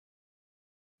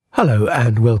Hello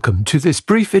and welcome to this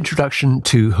brief introduction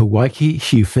to Hawaiki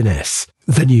Hue Finesse,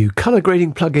 the new color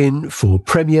grading plugin for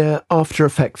Premiere, After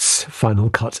Effects, Final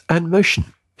Cut and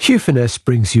Motion. Hue Finesse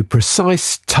brings you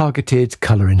precise, targeted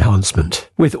color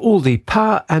enhancement with all the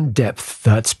power and depth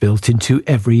that's built into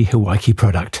every Hawaiki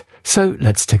product. So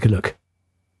let's take a look.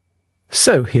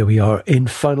 So here we are in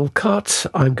Final Cut.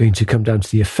 I'm going to come down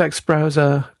to the effects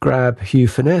browser, grab Hue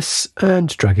Finesse and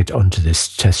drag it onto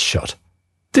this test shot.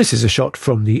 This is a shot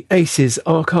from the Aces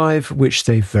archive, which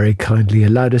they've very kindly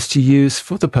allowed us to use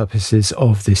for the purposes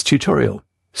of this tutorial.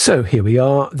 So here we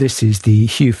are. This is the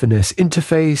Hue Finesse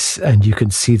interface, and you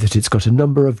can see that it's got a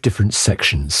number of different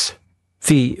sections.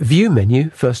 The View menu,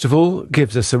 first of all,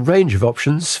 gives us a range of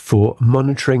options for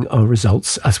monitoring our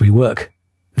results as we work.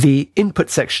 The Input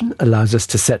section allows us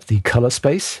to set the color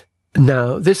space.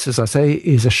 Now, this, as I say,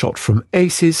 is a shot from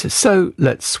Aces, so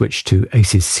let's switch to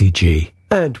Aces CG.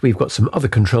 And we've got some other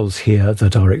controls here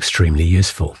that are extremely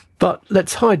useful. But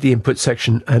let's hide the input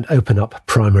section and open up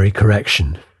primary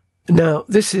correction. Now,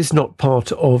 this is not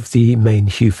part of the main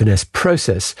Hue Finesse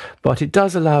process, but it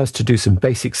does allow us to do some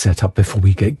basic setup before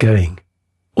we get going.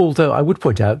 Although I would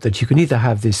point out that you can either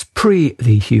have this pre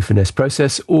the Hue Finesse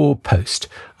process or post.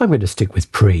 I'm going to stick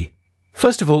with pre.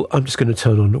 First of all, I'm just going to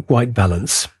turn on white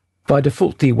balance. By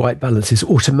default, the white balance is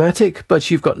automatic, but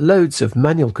you've got loads of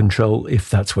manual control if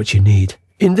that's what you need.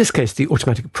 In this case, the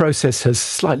automatic process has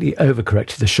slightly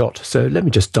overcorrected the shot, so let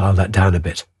me just dial that down a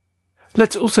bit.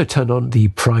 Let's also turn on the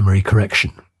primary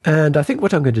correction. And I think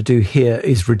what I'm going to do here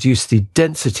is reduce the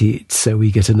density so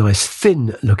we get a nice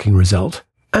thin looking result.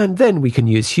 And then we can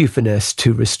use Hue Finesse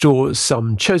to restore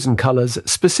some chosen colors,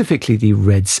 specifically the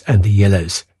reds and the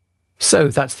yellows. So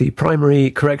that's the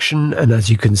primary correction, and as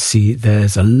you can see,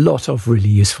 there's a lot of really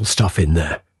useful stuff in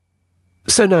there.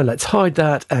 So now let's hide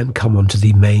that and come on to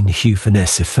the main Hue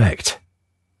Finesse effect.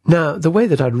 Now, the way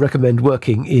that I'd recommend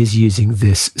working is using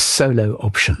this solo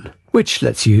option, which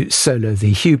lets you solo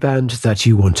the hue band that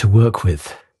you want to work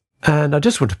with. And I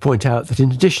just want to point out that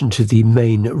in addition to the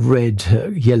main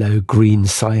red, yellow, green,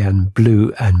 cyan,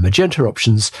 blue and magenta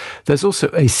options, there's also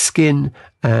a skin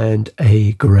and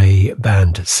a grey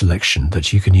band selection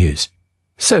that you can use.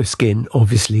 So skin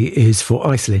obviously is for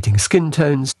isolating skin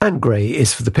tones, and grey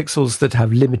is for the pixels that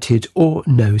have limited or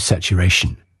no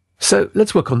saturation. So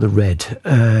let's work on the red,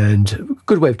 and a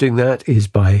good way of doing that is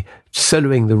by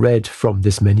soloing the red from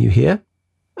this menu here.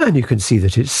 And you can see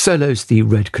that it solos the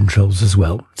red controls as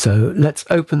well. So let's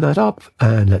open that up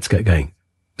and let's get going.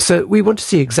 So we want to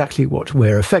see exactly what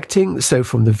we're affecting. So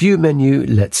from the View menu,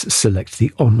 let's select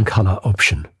the On Color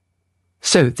option.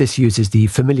 So this uses the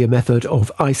familiar method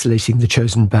of isolating the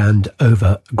chosen band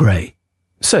over grey.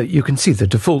 So you can see the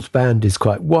default band is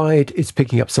quite wide, it's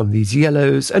picking up some of these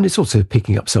yellows, and it's also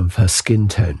picking up some of her skin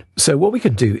tone. So what we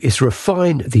can do is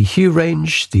refine the hue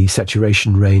range, the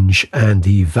saturation range, and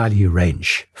the value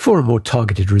range for a more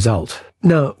targeted result.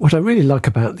 Now, what I really like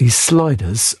about these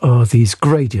sliders are these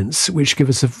gradients, which give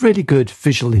us a really good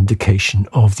visual indication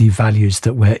of the values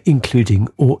that we're including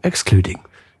or excluding.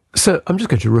 So I'm just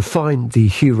going to refine the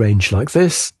hue range like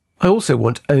this. I also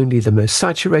want only the most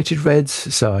saturated reds,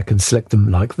 so I can select them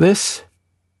like this.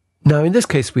 Now, in this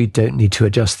case, we don't need to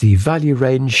adjust the value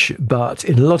range, but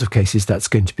in a lot of cases, that's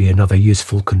going to be another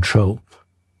useful control.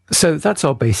 So that's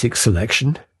our basic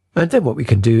selection. And then what we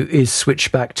can do is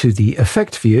switch back to the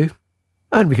effect view,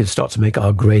 and we can start to make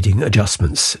our grading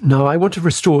adjustments. Now, I want to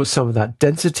restore some of that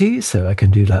density, so I can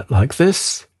do that like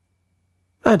this.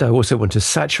 And I also want to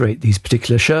saturate these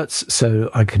particular shirts, so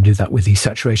I can do that with the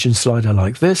saturation slider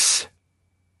like this.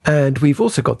 And we've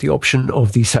also got the option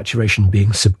of the saturation being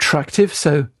subtractive,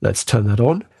 so let's turn that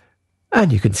on.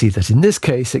 And you can see that in this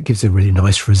case, it gives a really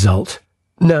nice result.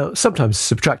 Now, sometimes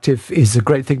subtractive is a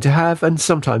great thing to have, and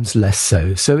sometimes less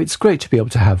so, so it's great to be able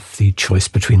to have the choice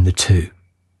between the two.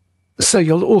 So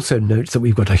you'll also note that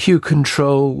we've got a hue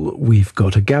control, we've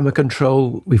got a gamma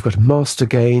control, we've got a master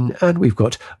gain, and we've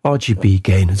got RGB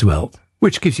gain as well,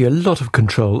 which gives you a lot of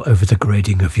control over the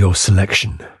grading of your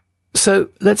selection. So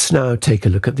let's now take a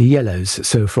look at the yellows.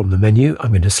 So from the menu,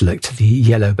 I'm going to select the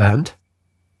yellow band.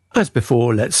 As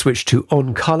before, let's switch to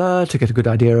On Color to get a good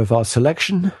idea of our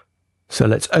selection. So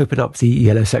let's open up the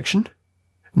yellow section.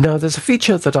 Now there's a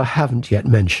feature that I haven't yet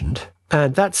mentioned,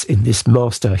 and that's in this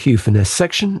Master Hue Finesse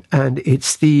section, and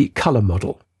it's the color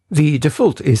model. The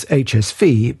default is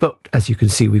HSV, but as you can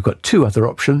see, we've got two other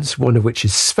options, one of which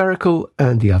is spherical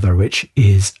and the other which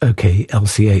is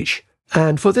OKLCH.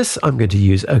 And for this, I'm going to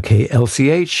use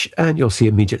OKLCH, and you'll see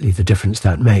immediately the difference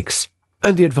that makes.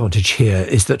 And the advantage here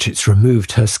is that it's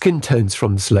removed her skin tones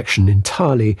from the selection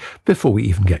entirely before we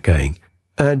even get going.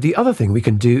 And the other thing we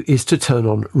can do is to turn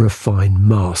on Refine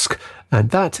Mask,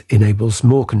 and that enables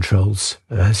more controls,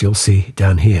 as you'll see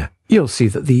down here. You'll see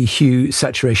that the hue,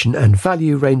 saturation and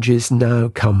value ranges now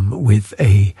come with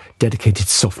a dedicated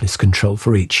softness control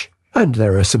for each. And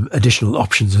there are some additional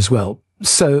options as well.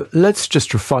 So let's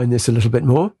just refine this a little bit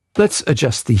more. Let's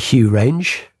adjust the hue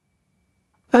range.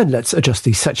 And let's adjust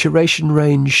the saturation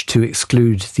range to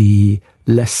exclude the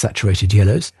less saturated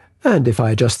yellows. And if I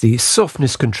adjust the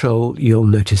softness control, you'll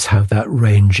notice how that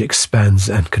range expands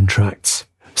and contracts.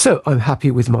 So I'm happy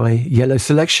with my yellow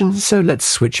selection, so let's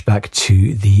switch back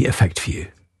to the effect view.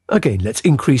 Again, let's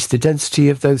increase the density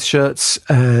of those shirts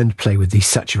and play with the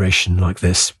saturation like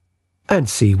this, and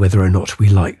see whether or not we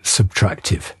like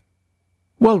subtractive.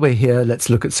 While we're here, let's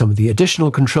look at some of the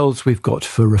additional controls we've got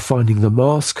for refining the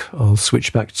mask. I'll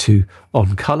switch back to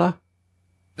on color.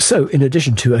 So in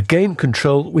addition to a gain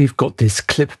control, we've got this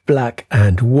clip black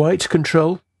and white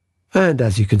control. And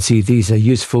as you can see, these are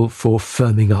useful for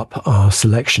firming up our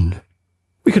selection.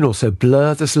 We can also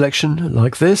blur the selection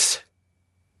like this.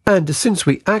 And since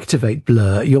we activate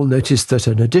blur, you'll notice that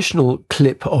an additional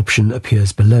clip option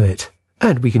appears below it.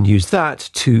 And we can use that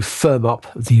to firm up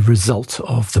the result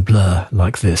of the blur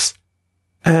like this.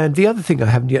 And the other thing I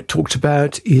haven't yet talked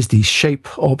about is the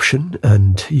shape option.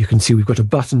 And you can see we've got a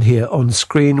button here on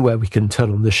screen where we can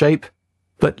turn on the shape.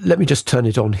 But let me just turn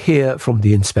it on here from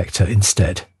the inspector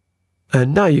instead.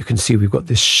 And now you can see we've got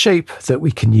this shape that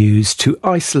we can use to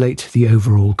isolate the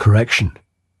overall correction.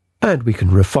 And we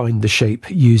can refine the shape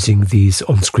using these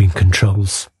on-screen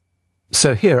controls.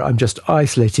 So here I'm just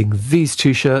isolating these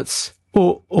two shirts,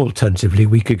 or alternatively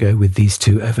we could go with these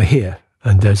two over here,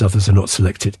 and those others are not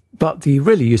selected. But the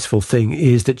really useful thing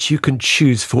is that you can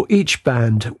choose for each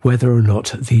band whether or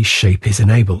not the shape is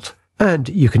enabled. And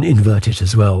you can invert it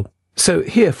as well. So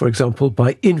here, for example,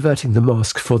 by inverting the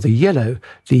mask for the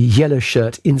yellow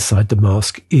shirt inside the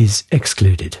mask is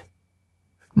excluded.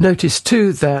 Notice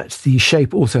too that the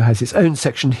shape also has its own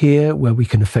section here where we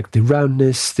can affect the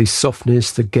roundness, the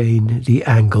softness, the gain, the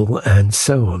angle, and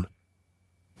so on.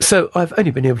 So I've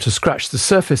only been able to scratch the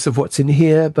surface of what's in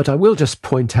here, but I will just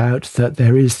point out that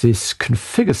there is this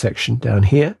configure section down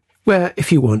here where,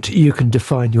 if you want, you can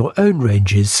define your own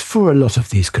ranges for a lot of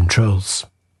these controls.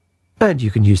 And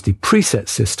you can use the preset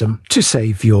system to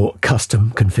save your custom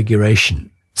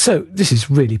configuration. So this is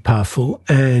really powerful,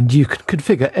 and you can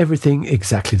configure everything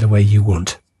exactly the way you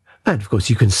want. And of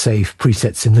course you can save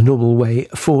presets in the normal way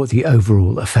for the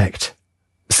overall effect.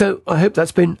 So I hope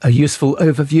that's been a useful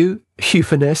overview. Hue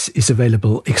Finesse is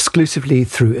available exclusively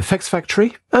through Effects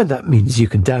Factory, and that means you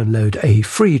can download a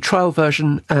free trial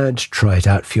version and try it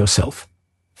out for yourself.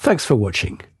 Thanks for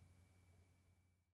watching.